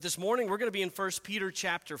This morning, we're going to be in 1 Peter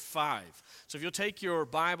chapter 5. So if you'll take your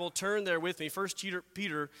Bible, turn there with me, 1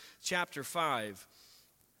 Peter chapter 5.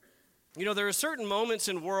 You know, there are certain moments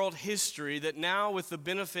in world history that now, with the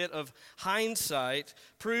benefit of hindsight,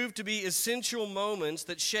 prove to be essential moments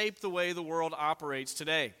that shape the way the world operates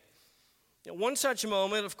today. One such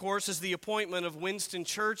moment, of course, is the appointment of Winston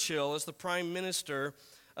Churchill as the Prime Minister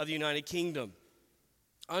of the United Kingdom.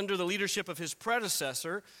 Under the leadership of his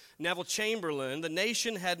predecessor, Neville Chamberlain, the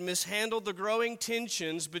nation had mishandled the growing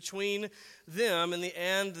tensions between them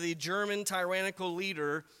and the German tyrannical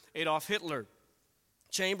leader, Adolf Hitler.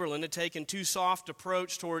 Chamberlain had taken too soft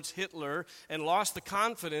approach towards Hitler and lost the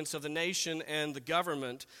confidence of the nation and the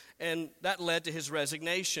government, and that led to his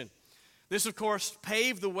resignation. This, of course,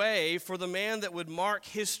 paved the way for the man that would mark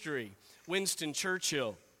history, Winston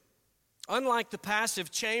Churchill. Unlike the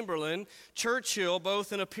passive Chamberlain, Churchill,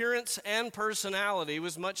 both in appearance and personality,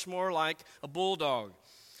 was much more like a bulldog.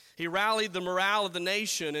 He rallied the morale of the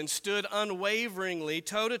nation and stood unwaveringly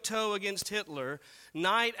toe-to-toe against Hitler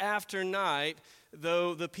night after night,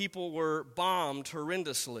 though the people were bombed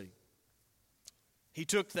horrendously. He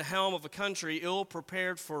took the helm of a country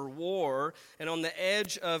ill-prepared for war and on the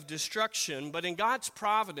edge of destruction, but in God's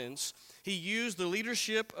providence, he used the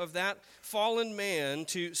leadership of that fallen man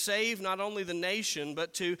to save not only the nation,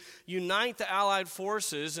 but to unite the Allied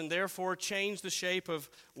forces and therefore change the shape of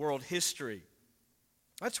world history.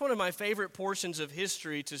 That's one of my favorite portions of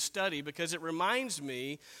history to study because it reminds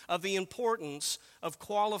me of the importance of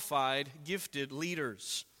qualified, gifted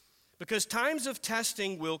leaders. Because times of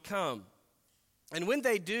testing will come. And when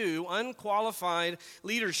they do, unqualified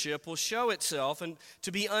leadership will show itself and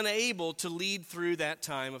to be unable to lead through that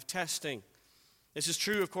time of testing. This is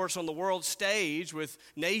true, of course, on the world stage with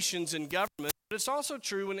nations and government, but it's also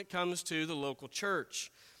true when it comes to the local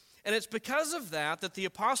church. And it's because of that the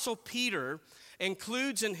Apostle Peter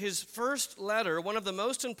includes in his first letter one of the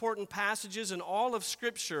most important passages in all of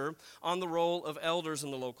Scripture on the role of elders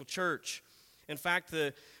in the local church. In fact,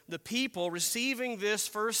 the people receiving this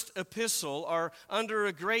first epistle are under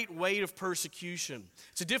a great weight of persecution.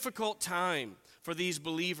 It's a difficult time for these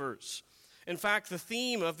believers. In fact, the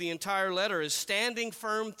theme of the entire letter is standing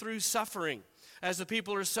firm through suffering, as the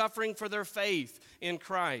people are suffering for their faith in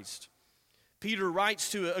Christ. Peter writes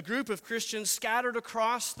to a group of Christians scattered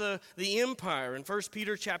across the empire. In 1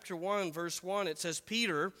 Peter chapter 1, verse 1, it says,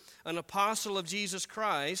 Peter, an apostle of Jesus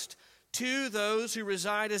Christ, to those who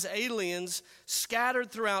reside as aliens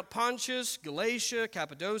scattered throughout Pontus, Galatia,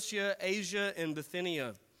 Cappadocia, Asia, and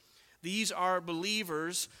Bithynia. These are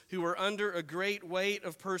believers who were under a great weight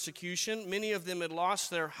of persecution. Many of them had lost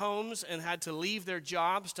their homes and had to leave their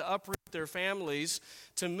jobs to uproot their families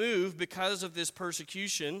to move because of this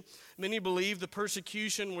persecution. Many believe the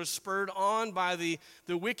persecution was spurred on by the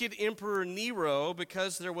wicked Emperor Nero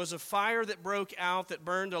because there was a fire that broke out that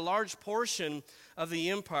burned a large portion of the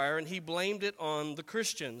empire, and he blamed it on the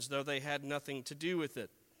Christians, though they had nothing to do with it.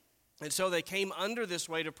 And so they came under this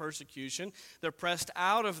weight of persecution. They're pressed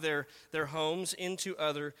out of their homes into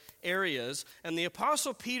other areas. And the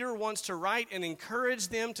Apostle Peter wants to write and encourage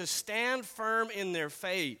them to stand firm in their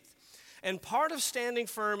faith. And part of standing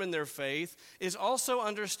firm in their faith is also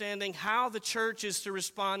understanding how the church is to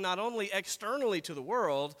respond not only externally to the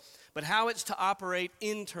world, but how it's to operate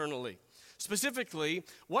internally. Specifically,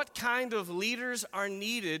 what kind of leaders are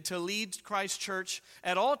needed to lead Christ's church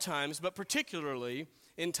at all times, but particularly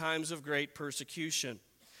in times of great persecution.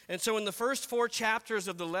 And so in the first 4 chapters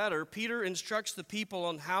of the letter, Peter instructs the people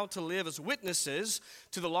on how to live as witnesses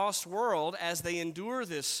to the lost world as they endure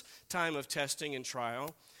this time of testing and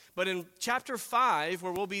trial. But in chapter 5,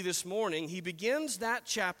 where we'll be this morning, he begins that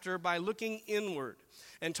chapter by looking inward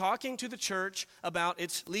and talking to the church about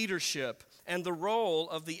its leadership and the role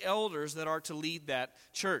of the elders that are to lead that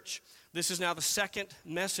church. This is now the second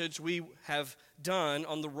message we have done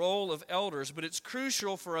on the role of elders, but it's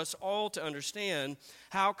crucial for us all to understand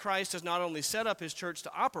how Christ has not only set up his church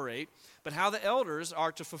to operate, but how the elders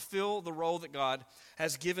are to fulfill the role that God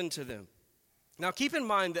has given to them. Now keep in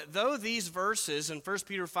mind that though these verses in 1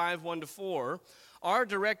 Peter 5, 1-4 are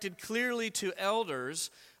directed clearly to elders,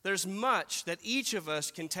 there's much that each of us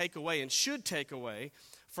can take away and should take away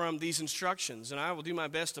from these instructions, and I will do my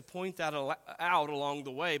best to point that out along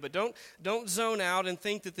the way. But don't zone out and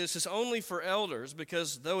think that this is only for elders,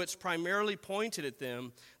 because though it's primarily pointed at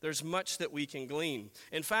them, there's much that we can glean.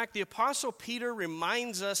 In fact, the Apostle Peter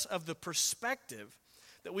reminds us of the perspective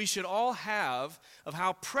that we should all have of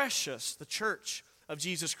how precious the church of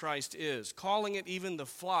Jesus Christ is, calling it even the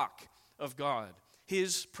flock of God,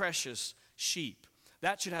 his precious sheep.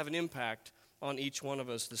 That should have an impact on each one of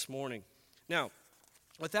us this morning. Now,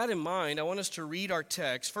 with that in mind, I want us to read our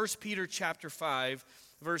text, 1 Peter chapter 5,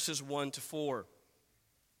 verses 1 to 4.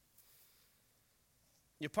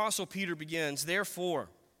 The Apostle Peter begins, "Therefore,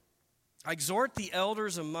 I exhort the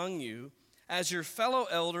elders among you, as your fellow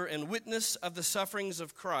elder and witness of the sufferings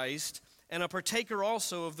of Christ, and a partaker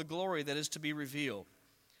also of the glory that is to be revealed.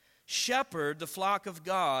 Shepherd the flock of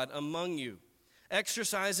God among you,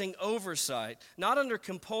 exercising oversight, not under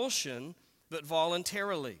compulsion, but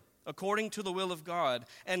voluntarily, according to the will of God,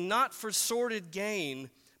 and not for sordid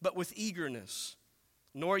gain, but with eagerness,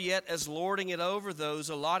 nor yet as lording it over those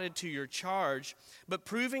allotted to your charge, but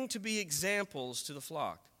proving to be examples to the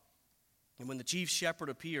flock. And when the chief shepherd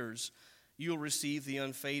appears, you'll receive the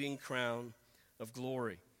unfading crown of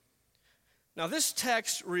glory." Now, this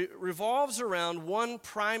text revolves around one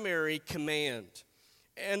primary command.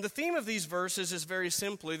 And the theme of these verses is very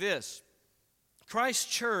simply this: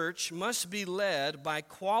 Christ's church must be led by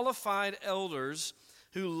qualified elders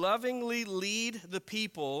who lovingly lead the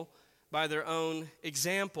people by their own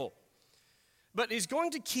example. But he's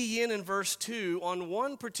going to key in verse 2 on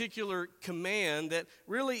one particular command that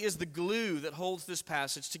really is the glue that holds this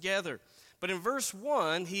passage together. But in verse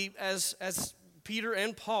 1, he, as Peter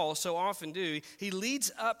and Paul so often do, he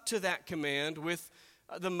leads up to that command with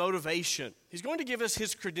the motivation. He's going to give us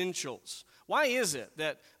his credentials. Why is it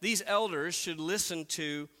that these elders should listen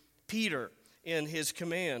to Peter in his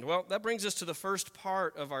command? Well, that brings us to the first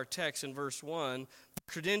part of our text in verse 1, the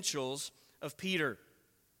credentials of Peter.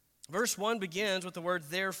 Verse 1 begins with the word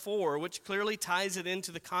 "therefore," which clearly ties it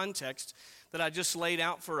into the context that I just laid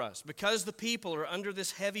out for us. Because the people are under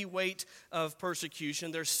this heavy weight of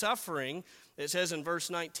persecution, they're suffering. It says in verse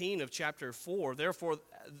 19 of chapter 4, "Therefore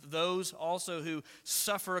those also who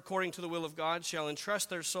suffer according to the will of God shall entrust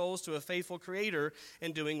their souls to a faithful Creator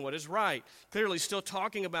in doing what is right." Clearly still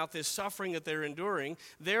talking about this suffering that they're enduring.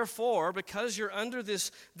 Therefore, because you're under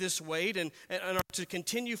this weight and are to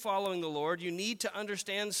continue following the Lord, you need to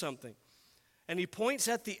understand something. And he points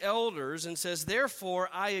at the elders and says, "Therefore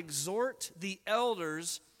I exhort the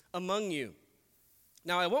elders among you."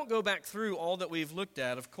 Now, I won't go back through all that we've looked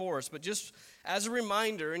at, of course, but just as a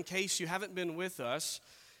reminder, in case you haven't been with us,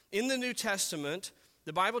 in the New Testament,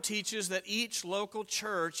 the Bible teaches that each local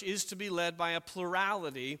church is to be led by a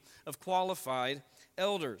plurality of qualified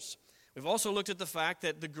elders. We've also looked at the fact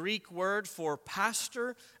that the Greek word for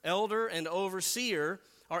pastor, elder, and overseer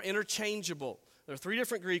are interchangeable. There are three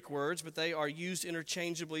different Greek words, but they are used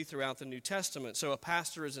interchangeably throughout the New Testament. So a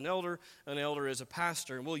pastor is an elder is a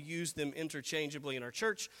pastor, and we'll use them interchangeably in our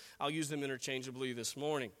church. I'll use them interchangeably this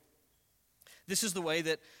morning. This is the way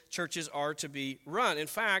that churches are to be run. In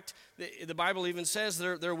fact, the Bible even says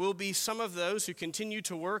there will be some of those who continue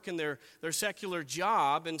to work in their secular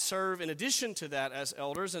job and serve in addition to that as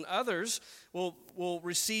elders, and others will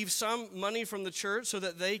receive some money from the church so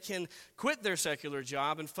that they can quit their secular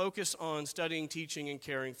job and focus on studying, teaching, and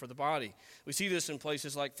caring for the body. We see this in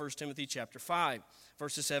places like 1 Timothy chapter 5,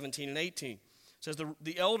 verses 17 and 18. It says,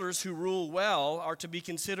 the elders who rule well are to be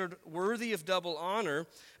considered worthy of double honor,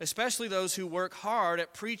 especially those who work hard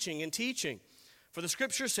at preaching and teaching. For the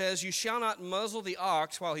scripture says, "You shall not muzzle the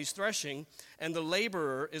ox while he's threshing, and the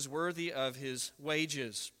laborer is worthy of his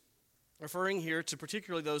wages." Referring here to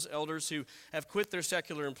particularly those elders who have quit their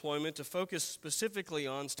secular employment to focus specifically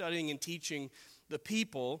on studying and teaching the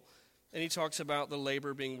people. And he talks about the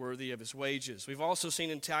labor being worthy of his wages. We've also seen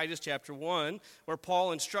in Titus chapter 1, where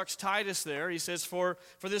Paul instructs Titus there. He says, For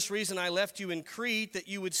this reason I left you in Crete, that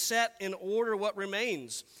you would set in order what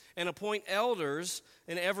remains, and appoint elders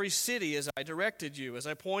in every city as I directed you. As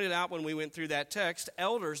I pointed out when we went through that text,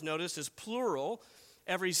 elders, notice, is plural.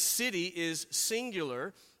 Every city is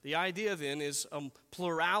singular. The idea then is a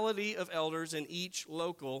plurality of elders in each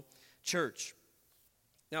local church.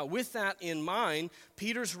 Now, with that in mind,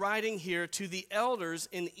 Peter's writing here to the elders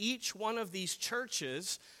in each one of these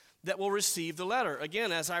churches that will receive the letter.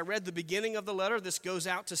 Again, as I read the beginning of the letter, this goes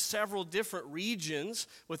out to several different regions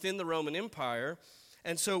within the Roman Empire.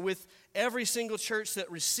 And so with every single church that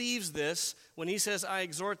receives this, when he says, "I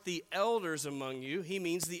exhort the elders among you," he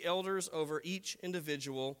means the elders over each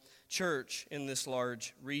individual church in this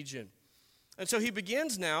large region. And so he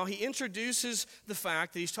begins now, he introduces the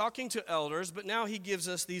fact that he's talking to elders, but now he gives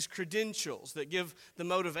us these credentials that give the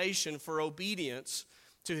motivation for obedience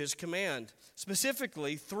to his command.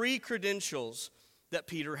 Specifically, three credentials that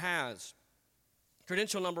Peter has.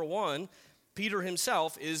 Credential number one, Peter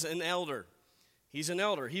himself is an elder. He's an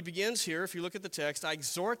elder. He begins here, if you look at the text, "I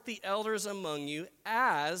exhort the elders among you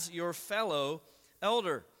as your fellow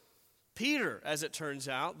elder." Peter, as it turns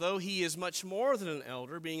out, though he is much more than an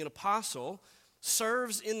elder, being an apostle,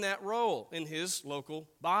 serves in that role in his local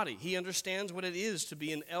body. He understands what it is to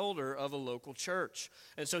be an elder of a local church.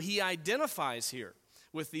 And so he identifies here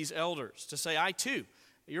with these elders to say, I too,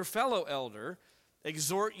 your fellow elder,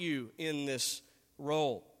 exhort you in this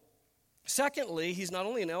role. Secondly, he's not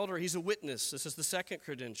only an elder, he's a witness. This is the second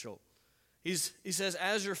credential. He says,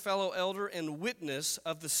 as your fellow elder and witness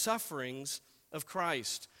of the sufferings of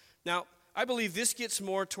Christ. Now, I believe this gets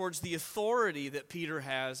more towards the authority that Peter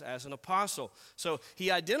has as an apostle. So he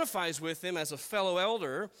identifies with him as a fellow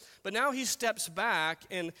elder, but now he steps back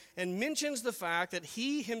and mentions the fact that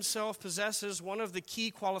he himself possesses one of the key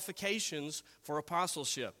qualifications for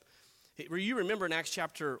apostleship. You remember in Acts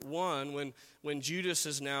chapter 1 when Judas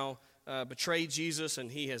has now betrayed Jesus and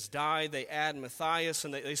he has died, they add Matthias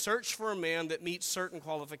and they search for a man that meets certain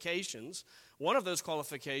qualifications. One of those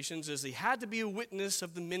qualifications is he had to be a witness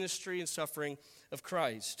of the ministry and suffering of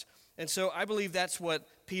Christ. And so I believe that's what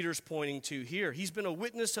Peter's pointing to here. He's been a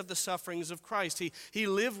witness of the sufferings of Christ. He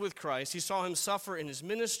lived with Christ. He saw him suffer in his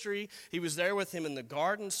ministry. He was there with him in the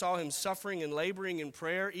garden, saw him suffering and laboring in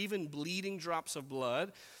prayer, even bleeding drops of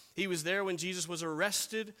blood. He was there when Jesus was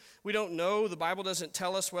arrested. We don't know. The Bible doesn't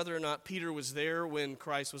tell us whether or not Peter was there when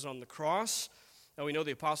Christ was on the cross. Now we know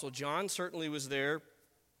the Apostle John certainly was there.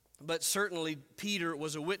 But certainly Peter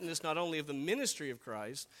was a witness not only of the ministry of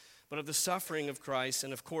Christ, but of the suffering of Christ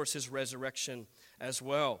and, of course, his resurrection as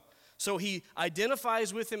well. So he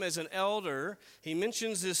identifies with him as an elder. He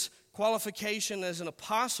mentions this qualification as an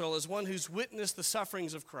apostle, as one who's witnessed the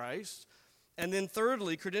sufferings of Christ. And then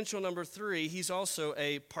thirdly, credential number 3, he's also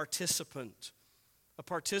a participant. A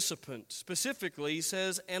participant. Specifically, he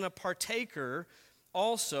says, and a partaker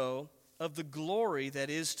also of the glory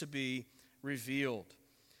that is to be revealed.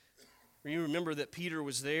 You remember that Peter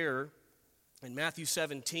was there in Matthew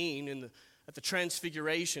 17 at the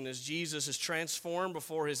transfiguration as Jesus is transformed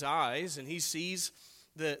before his eyes and he sees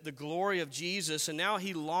the glory of Jesus, and now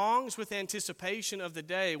he longs with anticipation of the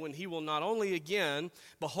day when he will not only again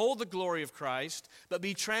behold the glory of Christ, but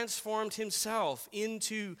be transformed himself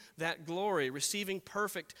into that glory, receiving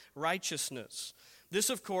perfect righteousness. This,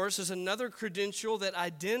 of course, is another credential that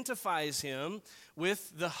identifies him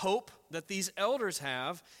with the hope that these elders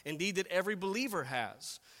have, indeed that every believer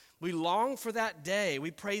has. We long for that day.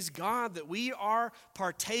 We praise God that we are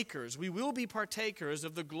partakers. We will be partakers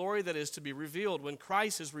of the glory that is to be revealed. When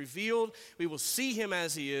Christ is revealed, we will see him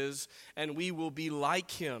as he is, and we will be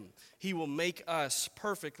like him. He will make us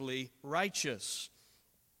perfectly righteous.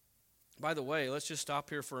 By the way, let's just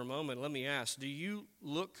stop here for a moment. Let me ask, do you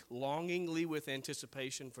look longingly with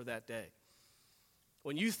anticipation for that day?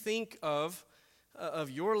 When you think of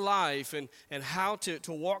your life and how to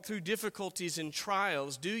walk through difficulties and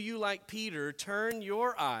trials, do you, like Peter, turn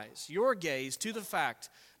your eyes, your gaze to the fact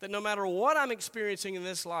that no matter what I'm experiencing in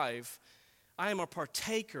this life, I am a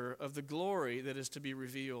partaker of the glory that is to be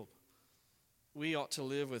revealed? We ought to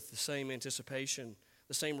live with the same anticipation,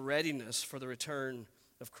 the same readiness for the return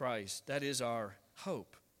of Christ. That is our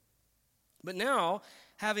hope. But now,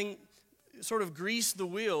 having sort of greased the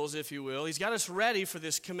wheels, if you will, he's got us ready for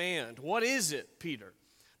this command. What is it, Peter,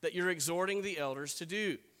 that you're exhorting the elders to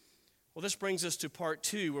do? Well, this brings us to part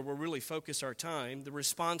 2, where we'll really focus our time, the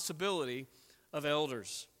responsibility of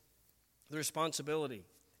elders. The responsibility.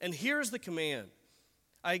 And here's the command.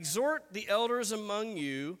 I exhort the elders among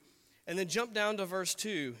you, and then jump down to verse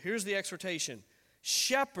 2. Here's the exhortation.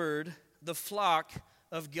 Shepherd the flock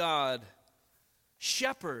of God.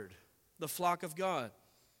 Shepherd the flock of God.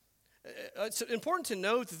 It's important to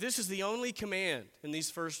note that this is the only command in these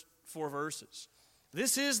first 4 verses.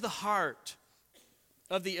 This is the heart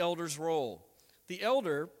of the elder's role. The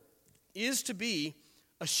elder is to be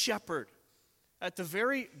a shepherd. At the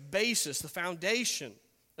very basis, the foundation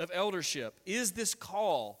of eldership is this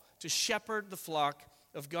call to shepherd the flock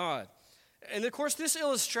of God. And of course, this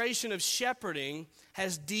illustration of shepherding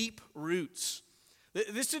has deep roots.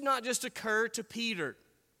 This did not just occur to Peter.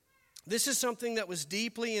 This is something that was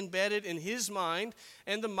deeply embedded in his mind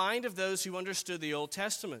and the mind of those who understood the Old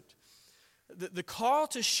Testament. The call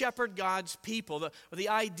to shepherd God's people, the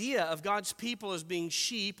idea of God's people as being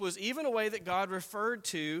sheep, was even a way that God referred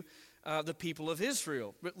to the people of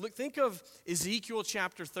Israel. But think of Ezekiel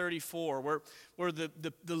chapter 34, where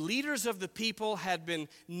the leaders of the people had been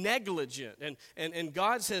negligent. And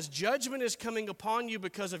God says, judgment is coming upon you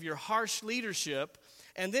because of your harsh leadership.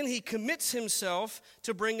 And then he commits himself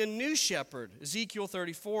to bring a new shepherd. Ezekiel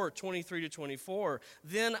 34, 23 to 24.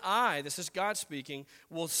 Then I, this is God speaking,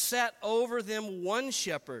 will set over them one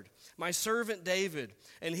shepherd, my servant David,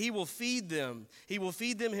 and he will feed them. He will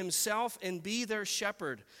feed them himself and be their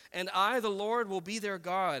shepherd. And I, the Lord, will be their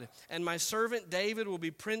God, and my servant David will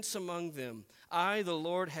be prince among them. I, the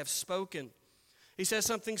Lord, have spoken. He says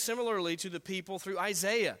something similarly to the people through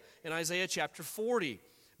Isaiah in Isaiah chapter 40.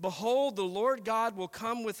 Behold, the Lord God will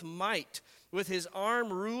come with might, with his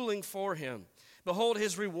arm ruling for him. Behold,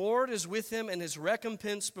 his reward is with him and his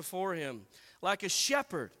recompense before him. Like a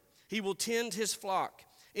shepherd, he will tend his flock.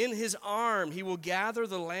 In his arm he will gather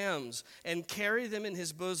the lambs and carry them in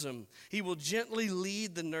his bosom. He will gently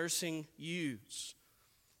lead the nursing ewes.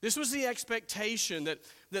 This was the expectation that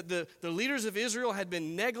the leaders of Israel had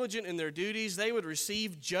been negligent in their duties. They would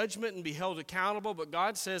receive judgment and be held accountable. But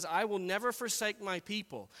God says, I will never forsake my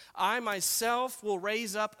people. I myself will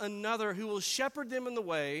raise up another who will shepherd them in the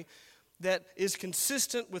way that is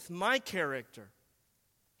consistent with my character.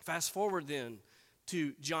 Fast forward then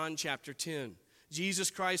to John chapter 10. Jesus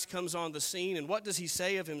Christ comes on the scene, and what does he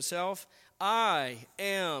say of himself? I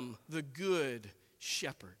am the good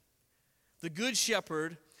shepherd. The good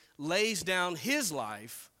shepherd lays down his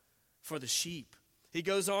life for the sheep. He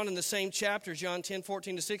goes on in the same chapter, John 10,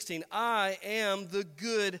 14 to 16. I am the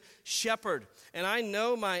good shepherd, and I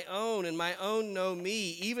know my own, and my own know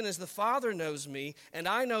me, even as the Father knows me, and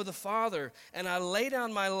I know the Father, and I lay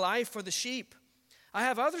down my life for the sheep. I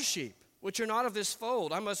have other sheep, which are not of this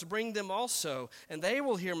fold. I must bring them also, and they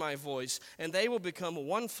will hear my voice, and they will become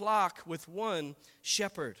one flock with one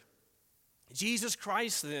shepherd. Jesus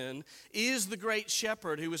Christ, then, is the great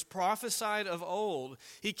shepherd who was prophesied of old.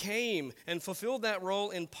 He came and fulfilled that role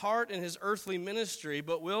in part in his earthly ministry,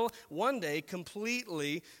 but will one day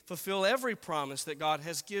completely fulfill every promise that God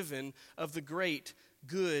has given of the great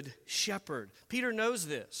good shepherd. Peter knows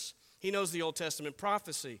this. He knows the Old Testament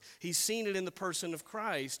prophecy. He's seen it in the person of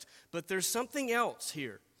Christ, but there's something else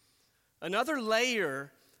here. Another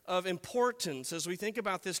layer of importance as we think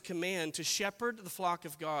about this command to shepherd the flock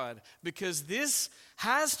of God, because this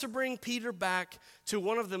has to bring Peter back to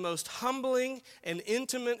one of the most humbling and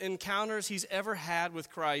intimate encounters he's ever had with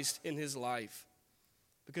Christ in his life.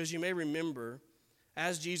 Because you may remember,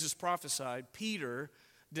 as Jesus prophesied, Peter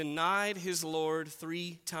denied his Lord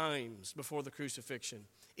 3 times before the crucifixion,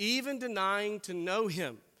 even denying to know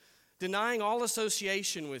him, denying all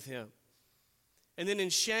association with him. And then in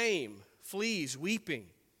shame, flees, weeping.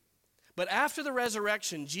 But after the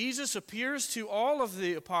resurrection, Jesus appears to all of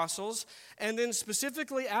the apostles, and then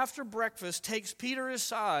specifically after breakfast, takes Peter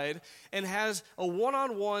aside and has a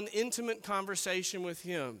one-on-one intimate conversation with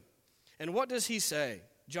him. And what does he say?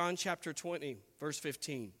 John chapter 20, verse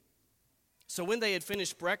 15. So when they had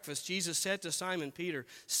finished breakfast, Jesus said to Simon Peter,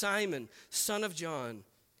 Simon, son of John,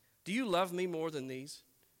 do you love me more than these?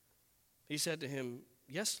 He said to him,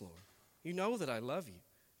 Yes, Lord, you know that I love you.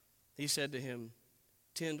 He said to him,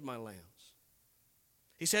 Tend my lambs.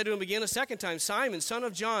 He said to him again a second time, Simon, son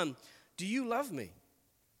of John, do you love me?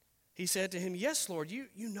 He said to him, Yes, Lord, you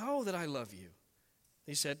know that I love you.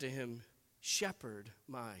 He said to him, Shepherd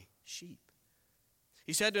my sheep.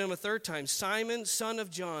 He said to him a third time, Simon, son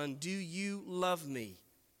of John, do you love me?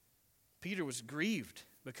 Peter was grieved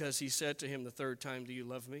because he said to him the third time, Do you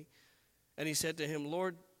love me? And he said to him,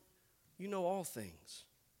 Lord, you know all things.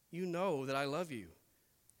 You know that I love you.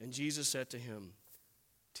 And Jesus said to him,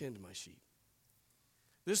 Tend my sheep.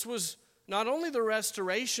 This was not only the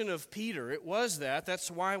restoration of Peter, it was that. That's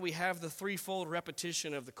why we have the threefold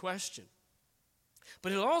repetition of the question.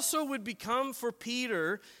 But it also would become for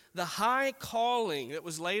Peter the high calling that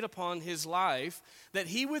was laid upon his life that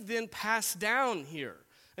he would then pass down here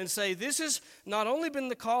and say, this has not only been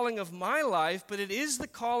the calling of my life, but it is the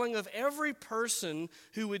calling of every person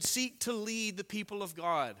who would seek to lead the people of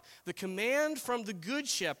God. The command from the good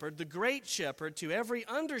shepherd, the great shepherd, to every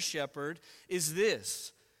under shepherd is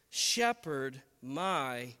this: shepherd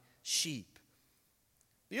my sheep.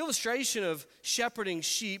 The illustration of shepherding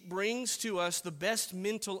sheep brings to us the best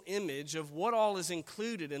mental image of what all is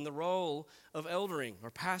included in the role of eldering or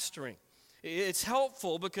pastoring. It's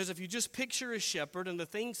helpful because if you just picture a shepherd and the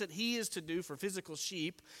things that he is to do for physical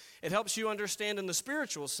sheep, it helps you understand in the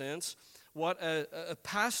spiritual sense what a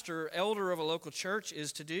pastor, elder of a local church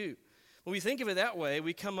is to do. When we think of it that way,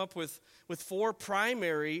 we come up with 4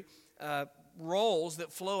 primary roles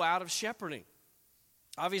that flow out of shepherding.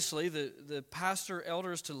 Obviously, the pastor,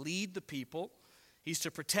 elder is to lead the people. He's to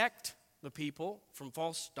protect the people from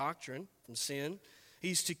false doctrine, from sin.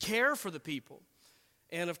 He's to care for the people.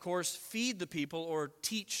 And, of course, feed the people or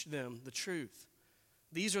teach them the truth.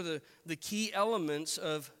 These are the key elements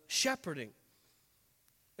of shepherding.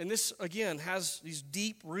 And this, again, has these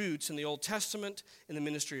deep roots in the Old Testament, in the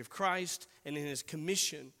ministry of Christ, and in his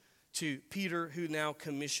commission to Peter, who now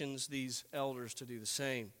commissions these elders to do the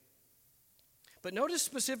same. But notice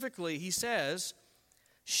specifically, he says,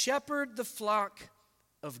 shepherd the flock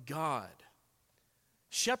of God.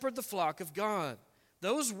 Shepherd the flock of God.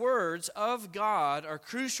 Those words of God are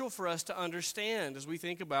crucial for us to understand as we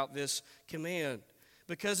think about this command.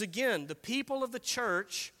 Because again, the people of the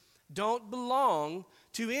church don't belong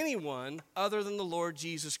to anyone other than the Lord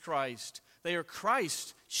Jesus Christ. They are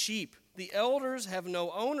Christ's sheep. The elders have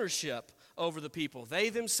no ownership over the people. They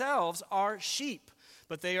themselves are sheep.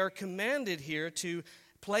 But they are commanded here to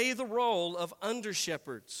play the role of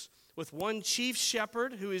under-shepherds, with one chief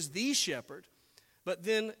shepherd who is the shepherd, but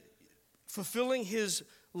then fulfilling his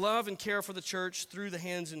love and care for the church through the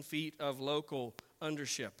hands and feet of local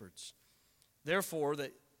under-shepherds. Therefore,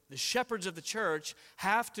 the shepherds of the church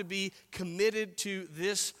have to be committed to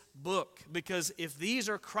this book, because if these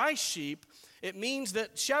are Christ's sheep, it means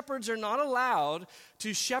that shepherds are not allowed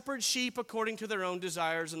to shepherd sheep according to their own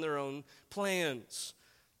desires and their own plans.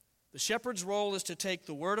 The shepherd's role is to take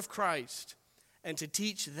the word of Christ and to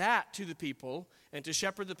teach that to the people and to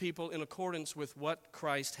shepherd the people in accordance with what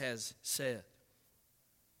Christ has said.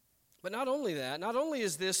 But not only that, not only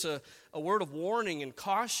is this a word of warning and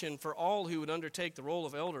caution for all who would undertake the role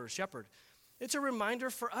of elder or shepherd, it's a reminder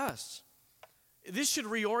for us. This should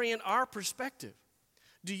reorient our perspective.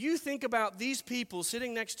 Do you think about these people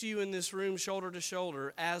sitting next to you in this room, shoulder to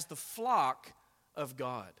shoulder, as the flock of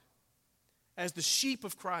God, as the sheep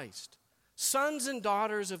of Christ, sons and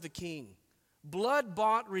daughters of the King,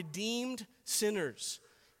 blood-bought, redeemed sinners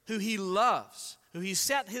who he loves, who he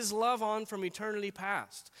set his love on from eternity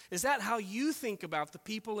past? Is that how you think about the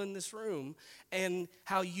people in this room and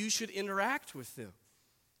how you should interact with them?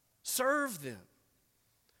 Serve them.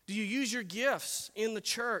 Do you use your gifts in the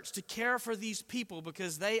church to care for these people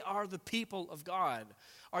because they are the people of God?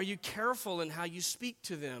 Are you careful in how you speak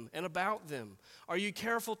to them and about them? Are you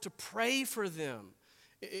careful to pray for them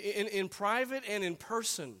in private and in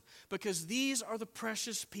person? Because these are the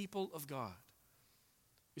precious people of God.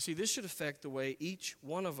 You see, this should affect the way each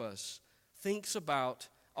one of us thinks about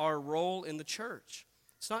our role in the church.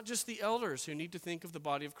 It's not just the elders who need to think of the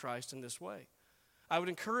body of Christ in this way. I would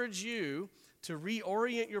encourage you to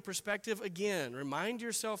reorient your perspective again. Remind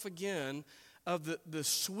yourself again of the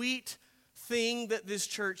sweet thing that this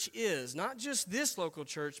church is. Not just this local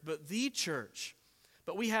church, but the church.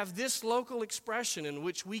 But we have this local expression in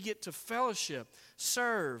which we get to fellowship,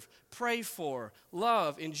 serve, pray for,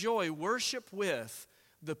 love, enjoy, worship with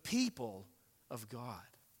the people of God.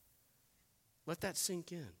 Let that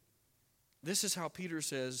sink in. This is how Peter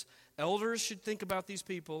says elders should think about these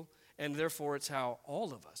people, and therefore it's how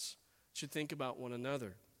all of us should think about one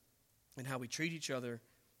another and how we treat each other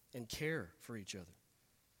and care for each other.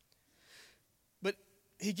 But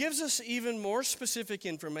he gives us even more specific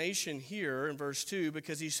information here in verse 2,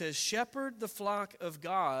 because he says, shepherd the flock of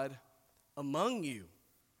God among you.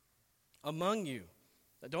 Among you.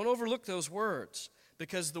 Now, don't overlook those words,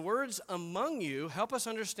 because the words among you help us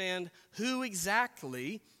understand who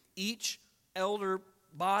exactly each elder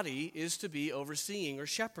body is to be overseeing or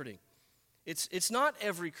shepherding. It's not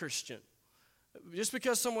every Christian. Just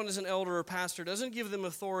because someone is an elder or pastor doesn't give them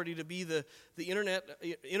authority to be the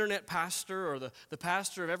internet pastor or the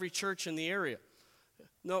pastor of every church in the area.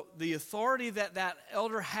 No, the authority that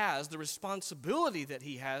elder has, the responsibility that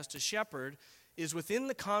he has to shepherd, is within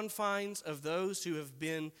the confines of those who have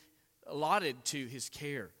been allotted to his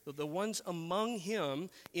care, the ones among him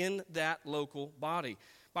in that local body.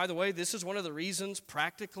 By the way, this is one of the reasons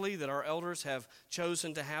practically that our elders have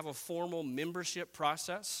chosen to have a formal membership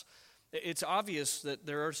process. It's obvious that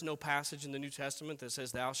there is no passage in the New Testament that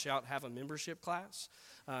says thou shalt have a membership class.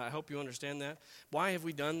 I hope you understand that. Why have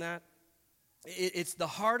we done that? It's the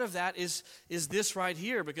heart of that is this right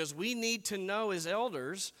here, because we need to know as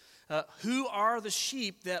elders who are the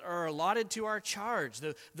sheep that are allotted to our charge,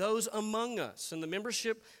 those among us. And the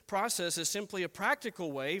membership process is simply a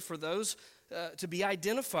practical way for those to be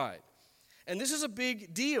identified. And this is a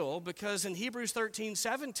big deal because in Hebrews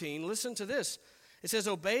 13:17, listen to this. It says,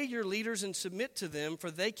 obey your leaders and submit to them,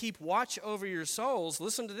 for they keep watch over your souls.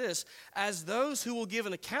 Listen to this, as those who will give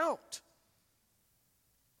an account.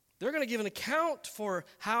 They're going to give an account for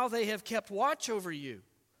how they have kept watch over you.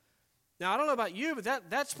 Now, I don't know about you, but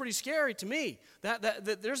that's pretty scary to me,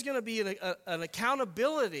 that there's going to be an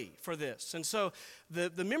accountability for this. And so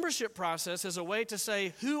the membership process is a way to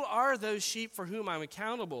say, who are those sheep for whom I'm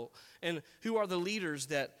accountable, and who are the leaders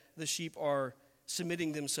that the sheep are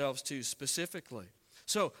submitting themselves to specifically.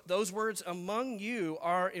 So those words among you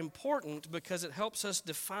are important because it helps us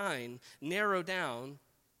define, narrow down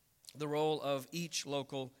the role of each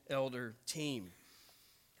local elder team.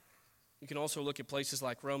 You can also look at places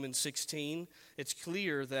like Romans 16. It's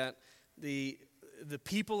clear that the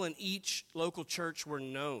people in each local church were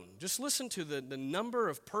known. Just listen to the number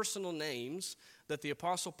of personal names that the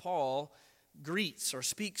Apostle Paul greets or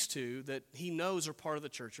speaks to that he knows are part of the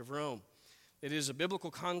Church of Rome. It is a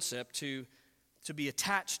biblical concept to be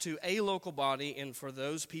attached to a local body and for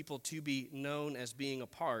those people to be known as being a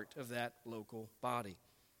part of that local body.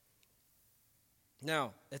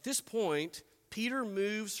 Now, at this point, Peter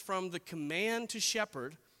moves from the command to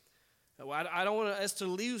shepherd. I don't want us to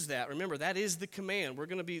lose that. Remember, that is the command. We're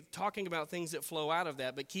going to be talking about things that flow out of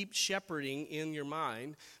that, but keep shepherding in your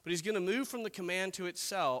mind. But he's going to move from the command to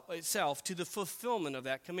itself to the fulfillment of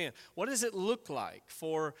that command. What does it look like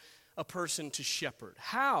for a person to shepherd?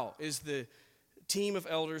 How is the team of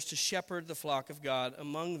elders to shepherd the flock of God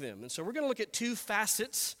among them? And so we're going to look at two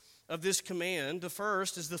facets of this command. The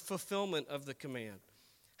first is the fulfillment of the command.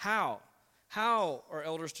 How? How are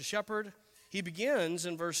elders to shepherd? He begins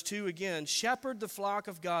in verse 2 again, shepherd the flock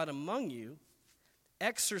of God among you,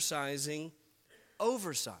 exercising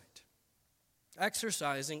oversight.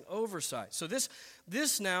 Exercising oversight. So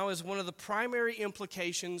this now is one of the primary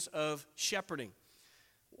implications of shepherding.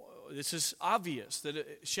 This is obvious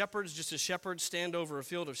that shepherds, just as shepherds stand over a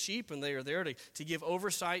field of sheep and they are there to give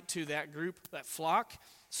oversight to that group, that flock,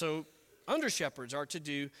 so under shepherds are to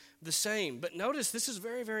do the same. But notice this is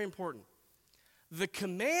very, very important. The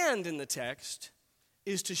command in the text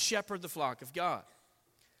is to shepherd the flock of God.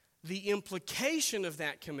 The implication of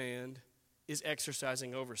that command is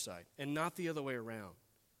exercising oversight and not the other way around.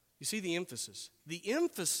 You see the emphasis. The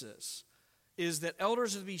emphasis is that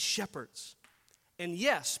elders are to be shepherds. And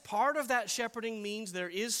yes, part of that shepherding means there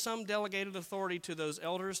is some delegated authority to those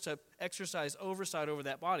elders to exercise oversight over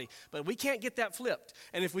that body. But we can't get that flipped.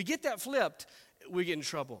 And if we get that flipped, we get in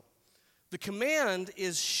trouble. The command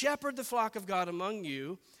is shepherd the flock of God among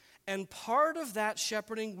you, and part of that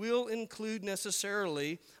shepherding will include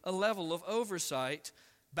necessarily a level of oversight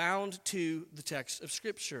bound to the text of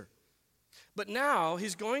Scripture. But now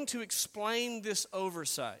he's going to explain this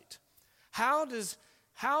oversight. How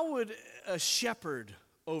would a shepherd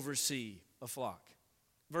oversee a flock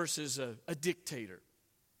versus a dictator?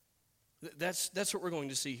 That's what we're going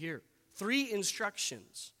to see here. 3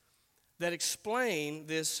 instructions that explain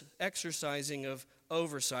this exercising of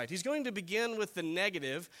oversight. He's going to begin with the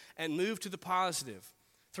negative and move to the positive.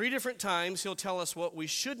 3 different times he'll tell us what we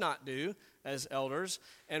should not do as elders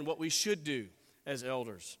and what we should do as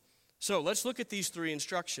elders. So let's look at these 3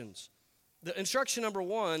 instructions. The instruction number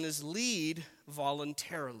 1 is lead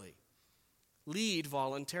voluntarily. Lead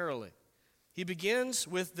voluntarily. He begins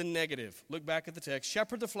with the negative. Look back at the text.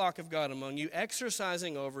 Shepherd the flock of God among you,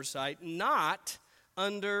 exercising oversight, not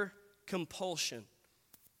under compulsion.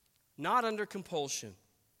 Not under compulsion.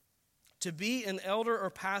 To be an elder or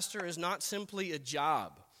pastor is not simply a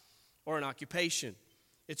job or an occupation.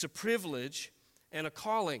 It's a privilege and a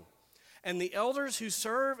calling. And the elders who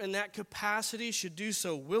serve in that capacity should do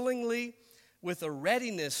so willingly, with a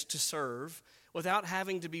readiness to serve, without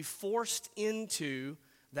having to be forced into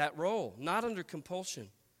that role, not under compulsion.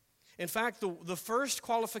 In fact, the first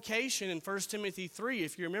qualification in 1 Timothy 3,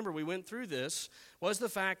 if you remember, we went through this, was the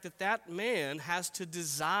fact that that man has to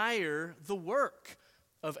desire the work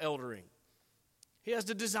of eldering. He has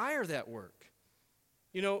to desire that work.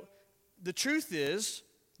 You know, the truth is,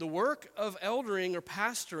 the work of eldering or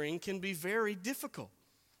pastoring can be very difficult,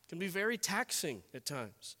 can be very taxing at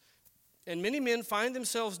times. And many men find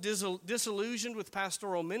themselves disillusioned with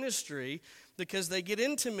pastoral ministry because they get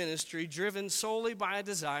into ministry driven solely by a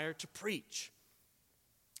desire to preach.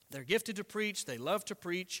 They're gifted to preach, they love to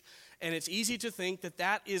preach, and it's easy to think that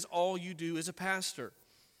that is all you do as a pastor.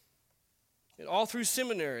 And all through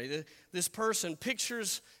seminary, this person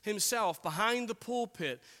pictures himself behind the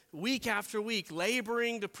pulpit week after week,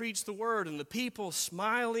 laboring to preach the word, and the people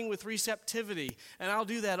smiling with receptivity. And I'll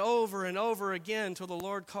do that over and over again until the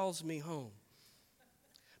Lord calls me home.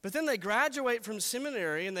 But then they graduate from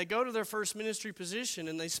seminary and they go to their first ministry position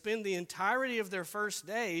and they spend the entirety of their first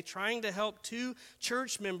day trying to help 2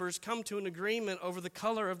 church members come to an agreement over the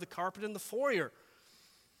color of the carpet in the foyer.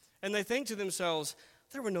 And they think to themselves,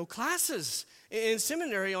 there were no classes in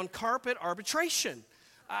seminary on carpet arbitration.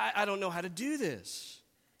 I don't know how to do this.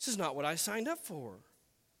 This is not what I signed up for.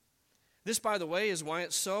 This, by the way, is why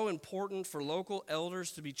it's so important for local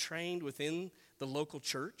elders to be trained within the local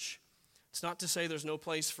church. It's not to say there's no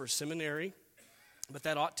place for seminary, but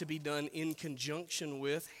that ought to be done in conjunction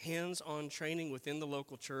with hands-on training within the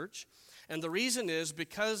local church. And the reason is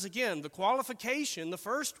because, again, the qualification, the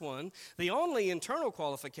first one, the only internal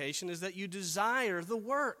qualification is that you desire the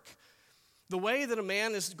work. The way that a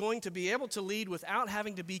man is going to be able to lead without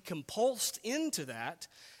having to be compulsed into that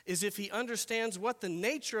is if he understands what the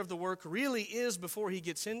nature of the work really is before he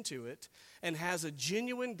gets into it and has a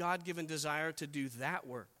genuine God-given desire to do that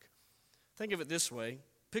work. Think of it this way.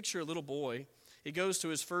 Picture a little boy. He goes to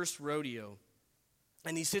his first rodeo.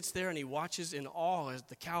 And he sits there and he watches in awe as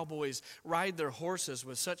the cowboys ride their horses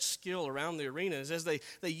with such skill around the arenas as they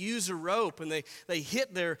use a rope and they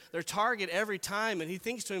hit their target every time. And he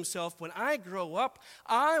thinks to himself, when I grow up,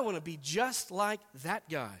 I want to be just like that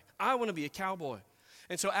guy. I want to be a cowboy.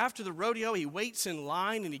 And so after the rodeo, he waits in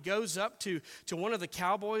line and he goes up to one of the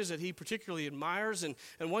cowboys that he particularly admires. And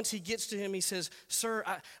once he gets to him, he says, "Sir,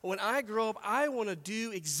 when I grow up, I want to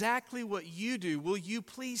do exactly what you do. Will you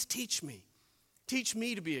please teach me? Teach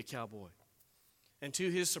me to be a cowboy." And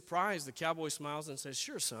to his surprise, the cowboy smiles and says,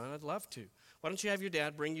 "Sure, son, I'd love to. Why don't you have your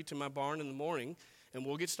dad bring you to my barn in the morning and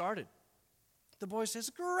we'll get started?" The boy says,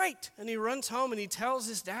 "Great." And he runs home and he tells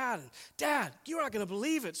his dad, "Dad, you're not going to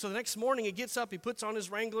believe it." So the next morning he gets up, he puts on his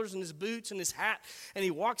Wranglers and his boots and his hat, and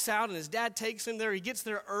he walks out and his dad takes him there. He gets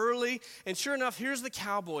there early, and sure enough, here's the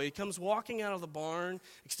cowboy. He comes walking out of the barn,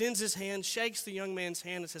 extends his hand, shakes the young man's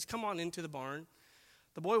hand and says, "Come on into the barn."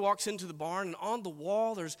 The boy walks into the barn, and on the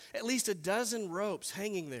wall, there's at least a dozen ropes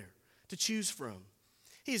hanging there to choose from.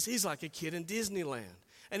 He's like a kid in Disneyland,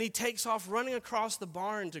 and he takes off running across the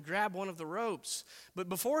barn to grab one of the ropes. But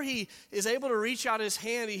before he is able to reach out his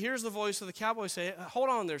hand, he hears the voice of the cowboy say, "Hold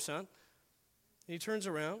on there, son." And he turns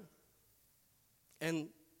around, and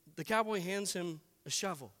the cowboy hands him a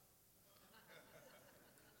shovel.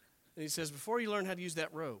 And he says, "Before you learn how to use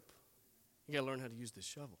that rope, you got to learn how to use this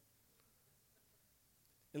shovel."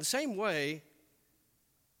 In the same way,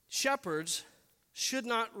 shepherds should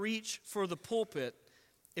not reach for the pulpit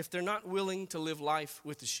if they're not willing to live life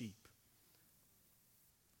with the sheep.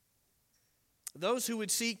 Those who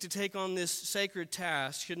would seek to take on this sacred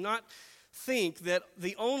task should not think that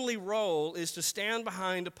the only role is to stand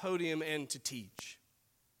behind a podium and to teach.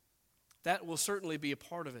 That will certainly be a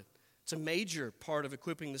part of it. It's a major part of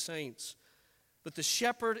equipping the saints. But the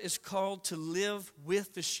shepherd is called to live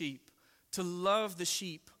with the sheep, to love the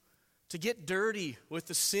sheep, to get dirty with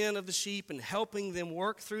the sin of the sheep and helping them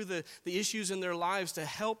work through the issues in their lives, to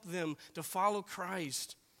help them to follow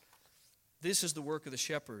Christ. This is the work of the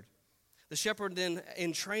shepherd. The shepherd then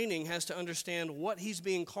in training has to understand what he's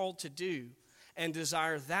being called to do and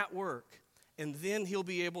desire that work. And then he'll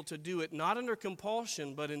be able to do it not under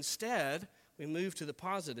compulsion, but instead, we move to the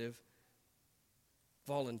positive,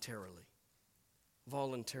 voluntarily.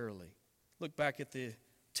 Voluntarily. Look back at the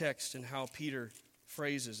text and how Peter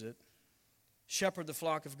phrases it. Shepherd the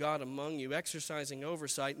flock of God among you, exercising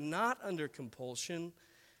oversight, not under compulsion,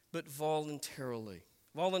 but voluntarily.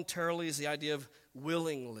 Voluntarily is the idea of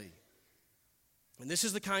willingly. And this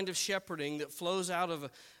is the kind of shepherding that flows out of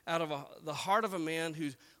the heart of a man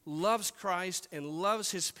who loves Christ and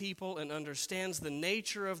loves his people and understands the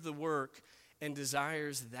nature of the work and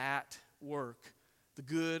desires that work, the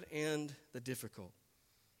good and the difficult.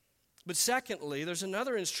 But secondly, there's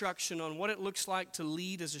another instruction on what it looks like to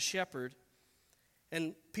lead as a shepherd.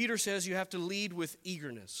 And Peter says you have to lead with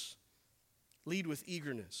eagerness. Lead with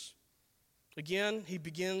eagerness. Again, he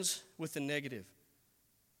begins with the negative.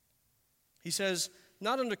 He says,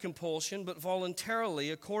 not under compulsion, but voluntarily,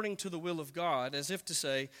 according to the will of God, as if to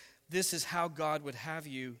say, this is how God would have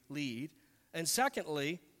you lead. And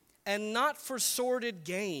secondly, and not for sordid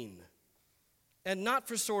gain. And not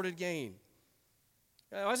for sordid gain.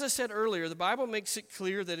 Now, as I said earlier, the Bible makes it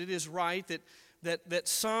clear that it is right that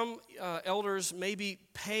some elders may be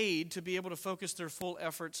paid to be able to focus their full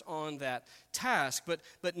efforts on that task.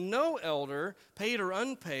 But no elder, paid or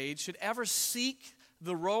unpaid, should ever seek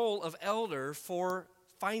the role of elder for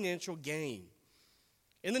financial gain.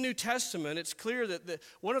 In the New Testament, it's clear that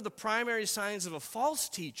one of the primary signs of a false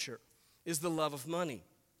teacher is the love of money.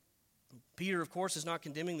 Peter, of course, is not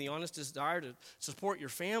condemning the honest desire to support your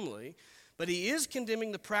family, but he is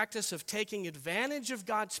condemning the practice of taking advantage of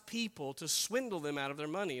God's people to swindle them out of their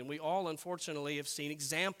money. And we all, unfortunately, have seen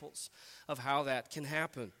examples of how that can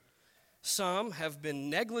happen. Some have been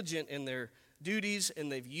negligent in their duties,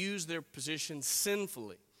 and they've used their position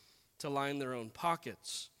sinfully to line their own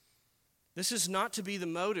pockets. This is not to be the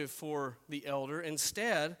motive for the elder.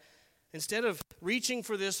 Instead of reaching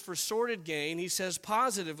for this for sordid gain, he says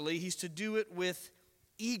positively he's to do it with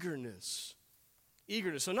eagerness.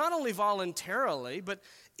 Eagerness. So not only voluntarily, but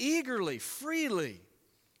eagerly, freely.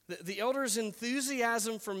 The elders'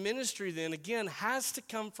 enthusiasm for ministry then, again, has to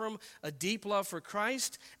come from a deep love for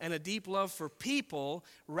Christ and a deep love for people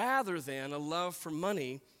rather than a love for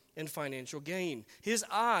money and financial gain. His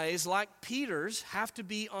eyes, like Peter's, have to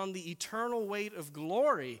be on the eternal weight of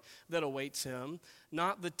glory that awaits him,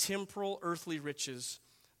 not the temporal earthly riches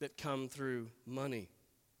that come through money.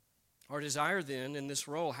 Our desire then in this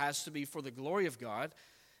role has to be for the glory of God,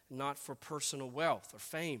 not for personal wealth or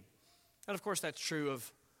fame. And of course that's true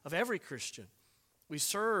of every Christian. We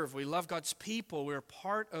serve, we love God's people, we're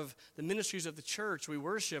part of the ministries of the church. We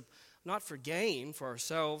worship not for gain for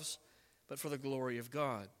ourselves, but for the glory of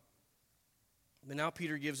God. But now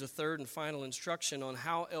Peter gives a third and final instruction on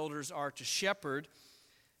how elders are to shepherd.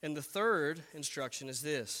 And the third instruction is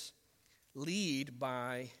this: lead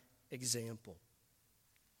by example.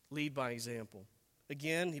 Lead by example.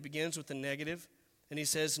 Again, he begins with the negative, and he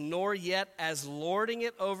says, nor yet as lording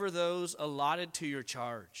it over those allotted to your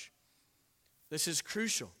charge. This is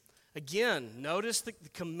crucial. Again, notice the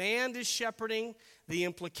command is shepherding. The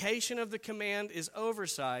implication of the command is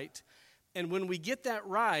oversight. And when we get that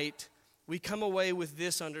right, we come away with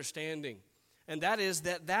this understanding. And that is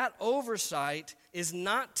that oversight is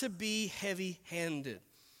not to be heavy-handed.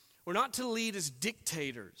 We're not to lead as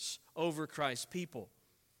dictators over Christ's people.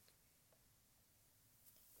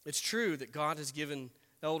 It's true that God has given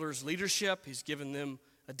elders leadership. He's given them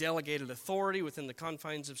a delegated authority within the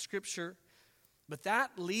confines of Scripture. But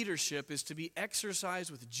that leadership is to be exercised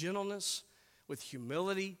with gentleness, with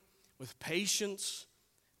humility, with patience,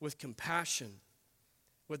 with compassion,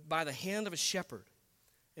 by the hand of a shepherd,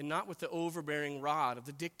 and not with the overbearing rod of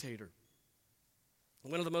the dictator.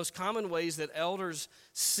 One of the most common ways that elders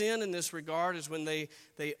sin in this regard is when they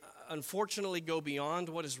unfortunately go beyond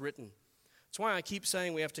what is written. That's why I keep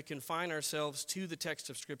saying we have to confine ourselves to the text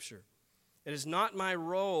of Scripture. It is not my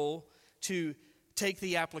role to take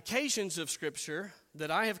the applications of Scripture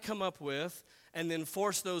that I have come up with and then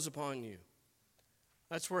force those upon you.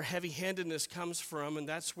 That's where heavy-handedness comes from, and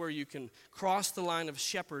that's where you can cross the line of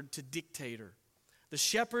shepherd to dictator. The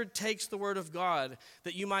shepherd takes the word of God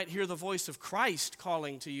that you might hear the voice of Christ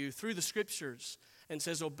calling to you through the Scriptures and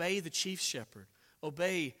says, obey the chief shepherd,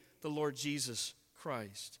 obey the Lord Jesus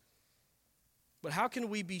Christ. But how can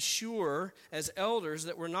we be sure as elders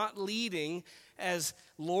that we're not leading as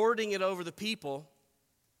lording it over the people?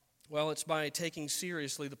 Well, it's by taking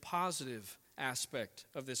seriously the positive aspect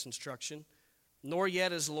of this instruction. Nor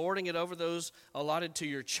yet as lording it over those allotted to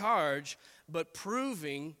your charge, but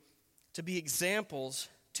proving to be examples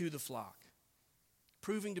to the flock.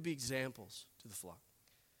 Proving to be examples to the flock.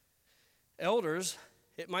 Elders,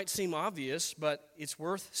 it might seem obvious, but it's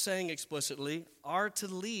worth saying explicitly, are to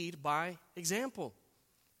lead by example.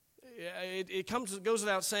 It goes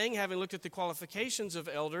without saying, having looked at the qualifications of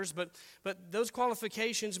elders, but those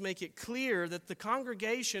qualifications make it clear that the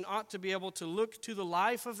congregation ought to be able to look to the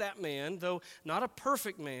life of that man, though not a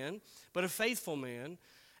perfect man, but a faithful man.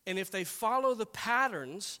 And if they follow the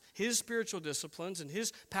patterns, his spiritual disciplines and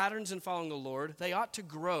his patterns in following the Lord, they ought to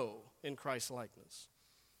grow in Christ's likeness.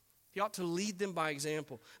 He ought to lead them by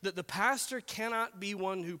example. That the pastor cannot be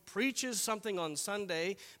one who preaches something on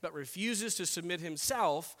Sunday but refuses to submit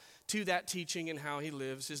himself to that teaching and how he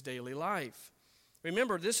lives his daily life.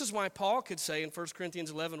 Remember, this is why Paul could say in 1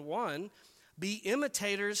 Corinthians 11:1, be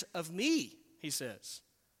imitators of me, he says,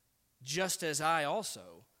 just as I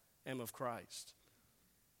also am of Christ.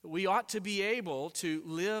 We ought to be able to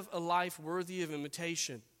live a life worthy of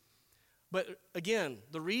imitation. But again,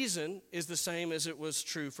 the reason is the same as it was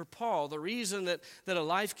true for Paul. The reason that a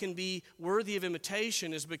life can be worthy of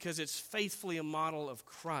imitation is because it's faithfully a model of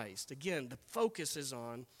Christ. Again, the focus is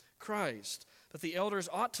on Christ. But the elders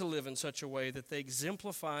ought to live in such a way that they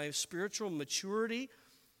exemplify spiritual maturity,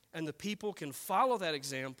 and the people can follow that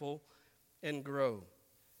example and grow.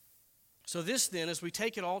 So this then, as we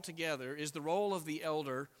take it all together, is the role of the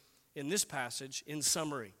elder in this passage in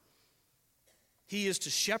summary. He is to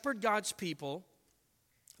shepherd God's people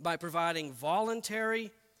by providing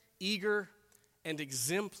voluntary, eager, and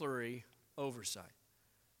exemplary oversight.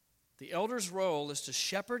 The elder's role is to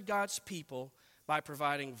shepherd God's people by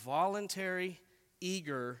providing voluntary,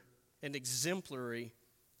 eager, and exemplary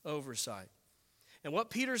oversight. And what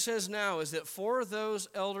Peter says now is that for those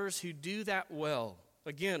elders who do that well,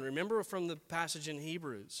 again, remember from the passage in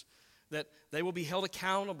Hebrews, that they will be held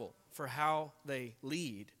accountable for how they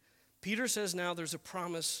lead. Peter says now there's a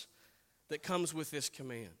promise that comes with this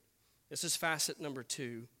command. This is facet number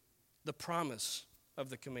 2, the promise of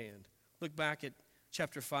the command. Look back at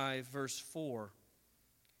chapter 5, verse 4.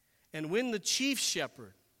 And when the chief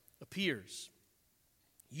shepherd appears,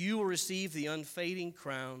 you will receive the unfading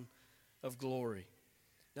crown of glory.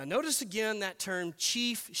 Now notice again that term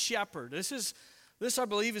chief shepherd. This, I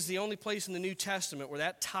believe, is the only place in the New Testament where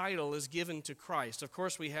that title is given to Christ. Of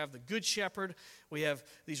course, we have the good shepherd. We have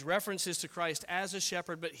these references to Christ as a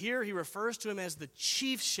shepherd, but here he refers to him as the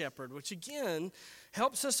chief shepherd, which again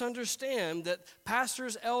helps us understand that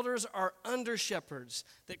pastors, elders are under shepherds,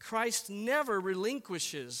 that Christ never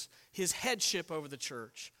relinquishes his headship over the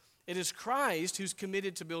church. It is Christ who's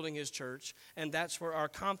committed to building his church, and that's where our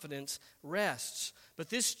confidence rests. But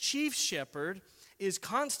this chief shepherd is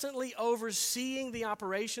constantly overseeing the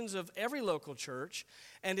operations of every local church,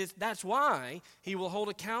 and that's why he will hold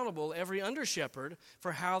accountable every under-shepherd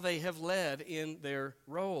for how they have led in their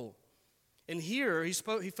role. And here he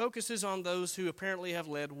focuses on those who apparently have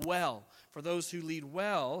led well. For those who lead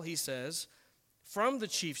well, he says, from the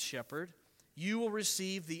chief shepherd, you will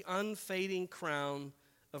receive the unfading crown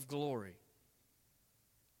of glory.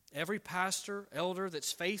 Every pastor, elder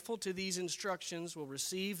that's faithful to these instructions will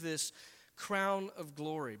receive this crown of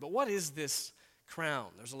glory. But what is this crown?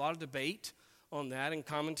 There's a lot of debate on that in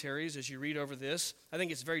commentaries as you read over this. I think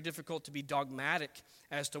it's very difficult to be dogmatic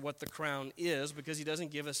as to what the crown is because he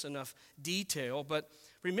doesn't give us enough detail. But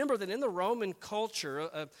remember that in the Roman culture,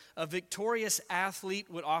 a victorious athlete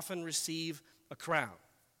would often receive a crown.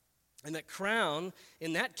 And that crown,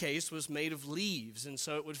 in that case, was made of leaves, and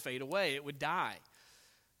so it would fade away, it would die.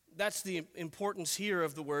 That's the importance here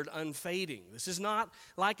of the word unfading. This is not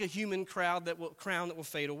like a human crown that will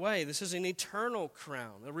fade away. This is an eternal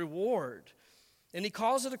crown, a reward. And he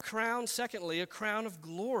calls it a crown, secondly, a crown of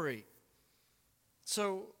glory.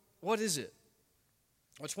 So what is it?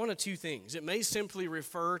 Well, it's one of two things. It may simply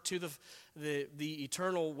refer to the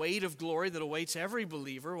eternal weight of glory that awaits every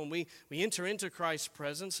believer when we enter into Christ's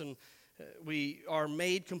presence and we are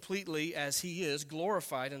made completely as he is,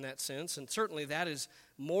 glorified in that sense. And certainly that is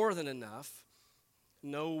more than enough.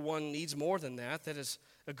 No one needs more than that. That is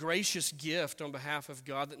a gracious gift on behalf of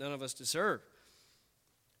God that none of us deserve.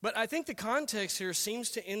 But I think the context here seems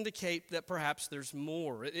to indicate that perhaps there's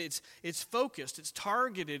more. It's focused, it's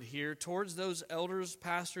targeted here towards those elders,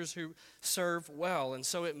 pastors who serve well. And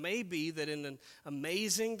so it may be that in an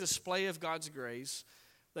amazing display of God's grace,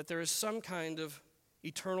 that there is some kind of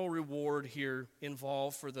eternal reward here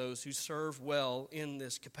involved for those who serve well in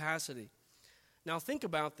this capacity. Now think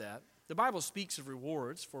about that. The Bible speaks of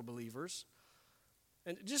rewards for believers.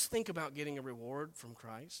 And just think about getting a reward from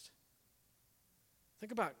Christ.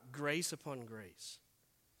 Think about grace upon grace.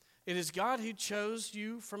 It is God who chose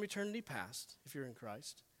you from eternity past, if you're in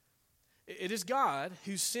Christ. It is God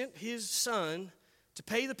who sent his Son to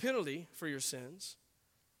pay the penalty for your sins.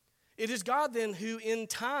 It is God then who in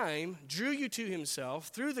time drew you to himself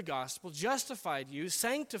through the gospel, justified you,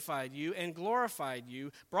 sanctified you, and glorified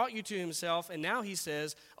you, brought you to himself, and now he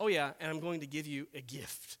says, oh yeah, and I'm going to give you a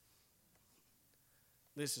gift.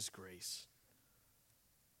 This is grace.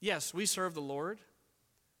 Yes, we serve the Lord.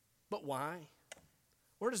 But why?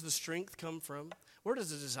 Where does the strength come from? Where does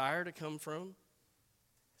the desire to come from?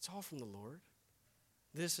 It's all from the Lord.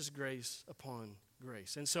 This is grace upon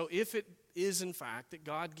grace. And so if it is in fact that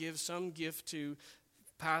God gives some gift to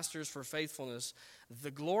pastors for faithfulness, the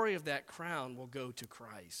glory of that crown will go to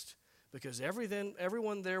Christ. Because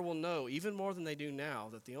everyone there will know, even more than they do now,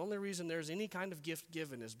 that the only reason there's any kind of gift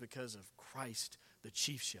given is because of Christ, the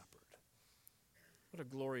chief shepherd. What a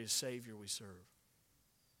glorious Savior we serve.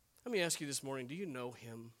 Let me ask you this morning, do you know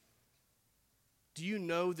him? Do you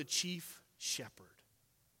know the chief shepherd?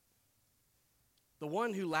 The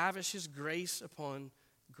one who lavishes grace upon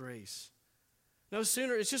grace. No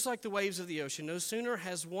sooner, it's just like the waves of the ocean. No sooner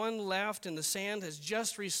has one left and the sand has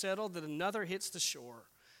just resettled than another hits the shore.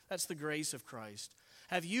 That's the grace of Christ.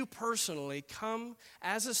 Have you personally come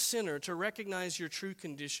as a sinner to recognize your true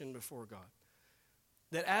condition before God?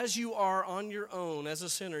 That as you are on your own as a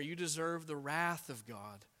sinner, you deserve the wrath of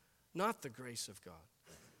God, not the grace of God.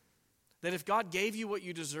 That if God gave you what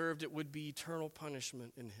you deserved, it would be eternal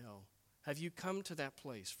punishment in hell. Have you come to that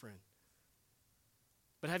place, friend?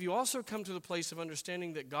 But have you also come to the place of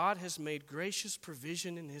understanding that God has made gracious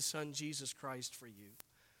provision in his Son, Jesus Christ, for you?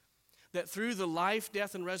 That through the life,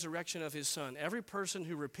 death, and resurrection of his Son, every person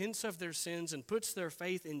who repents of their sins and puts their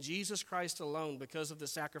faith in Jesus Christ alone because of the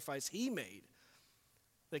sacrifice he made,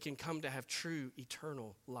 they can come to have true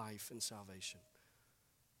eternal life and salvation.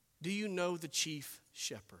 Do you know the chief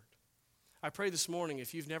shepherd? I pray this morning,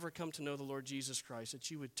 if you've never come to know the Lord Jesus Christ, that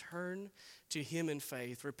you would turn to him in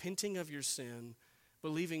faith, repenting of your sin,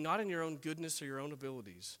 believing not in your own goodness or your own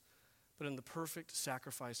abilities, but in the perfect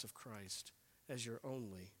sacrifice of Christ as your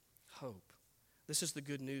only hope. This is the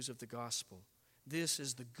good news of the gospel. This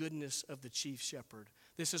is the goodness of the chief shepherd.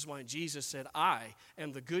 This is why Jesus said, I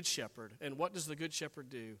am the good shepherd. And what does the good shepherd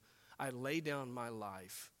do? I lay down my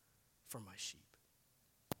life for my sheep.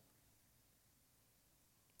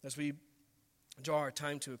 As we draw our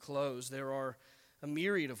time to a close, there are a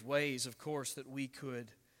myriad of ways, of course, that we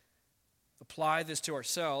could apply this to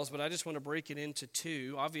ourselves, but I just want to break it into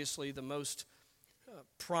two. Obviously, the most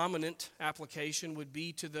prominent application would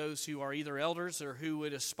be to those who are either elders or who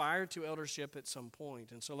would aspire to eldership at some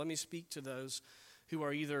point. And so let me speak to those who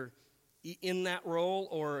are either in that role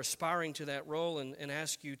or aspiring to that role and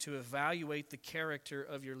ask you to evaluate the character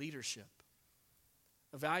of your leadership.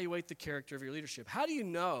 Evaluate the character of your leadership. How do you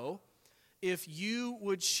know if you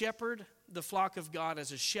would shepherd the flock of God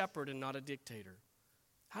as a shepherd and not a dictator?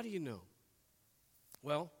 How do you know?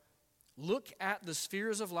 Well, look at the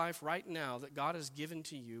spheres of life right now that God has given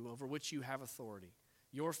to you over which you have authority.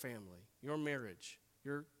 Your family, your marriage,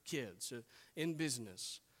 your kids, in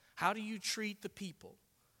business. How do you treat the people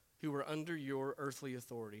who are under your earthly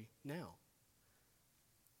authority now?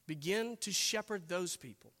 Begin to shepherd those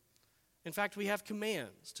people. In fact, we have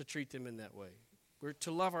commands to treat them in that way. We're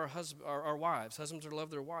to love our wives. Husbands are to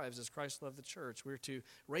love their wives as Christ loved the church. We're to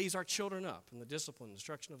raise our children up in the discipline and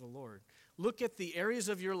instruction of the Lord. Look at the areas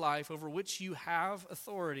of your life over which you have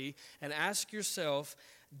authority and ask yourself,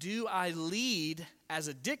 do I lead as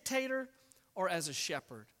a dictator or as a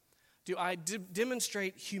shepherd? Do I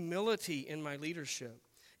demonstrate humility in my leadership?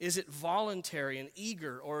 Is it voluntary and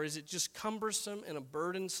eager, or is it just cumbersome and a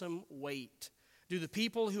burdensome weight? Do the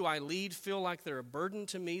people who I lead feel like they're a burden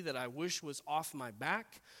to me that I wish was off my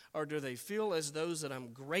back? Or do they feel as those that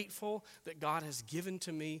I'm grateful that God has given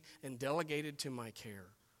to me and delegated to my care?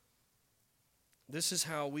 This is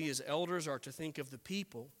how we as elders are to think of the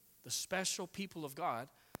people, the special people of God.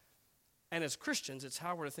 And as Christians, it's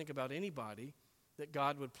how we're to think about anybody that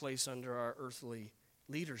God would place under our earthly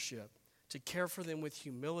leadership, to care for them with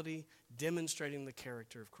humility, demonstrating the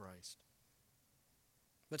character of Christ.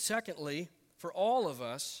 But secondly, for all of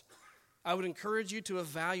us, I would encourage you to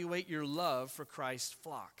evaluate your love for Christ's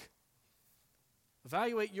flock.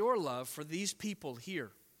 Evaluate your love for these people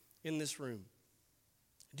here in this room.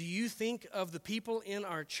 Do you think of the people in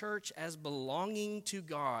our church as belonging to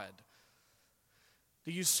God?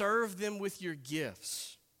 Do you serve them with your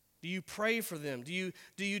gifts? Do you pray for them? Do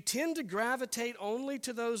you tend to gravitate only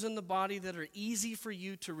to those in the body that are easy for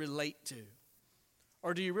you to relate to?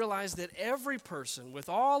 Or do you realize that every person, with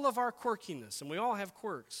all of our quirkiness, and we all have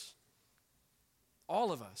quirks,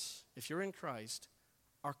 all of us, if you're in Christ,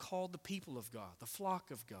 are called the people of God, the flock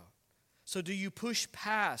of God. So do you push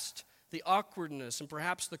past the awkwardness and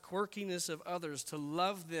perhaps the quirkiness of others to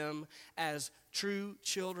love them as true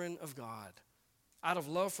children of God? Out of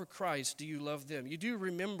love for Christ, do you love them? You do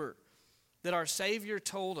remember that our Savior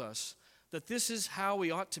told us that this is how we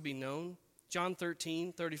ought to be known. John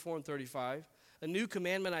 13, 34 and 35. A new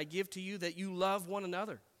commandment I give to you, that you love one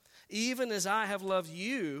another. Even as I have loved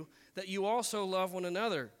you, that you also love one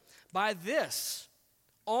another. By this,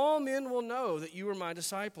 all men will know that you are my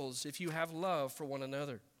disciples, if you have love for one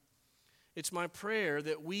another. It's my prayer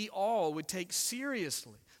that we all would take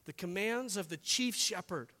seriously the commands of the chief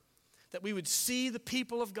shepherd, that we would see the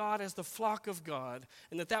people of God as the flock of God,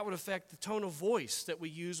 and that would affect the tone of voice that we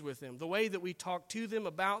use with them, the way that we talk to them,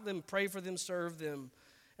 about them, pray for them, serve them,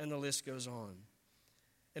 and the list goes on.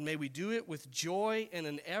 And may we do it with joy and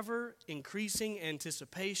an ever-increasing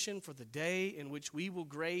anticipation for the day in which we will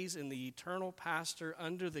graze in the eternal pasture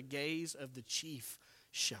under the gaze of the chief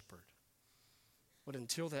shepherd. But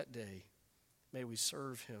until that day, may we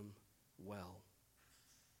serve him well.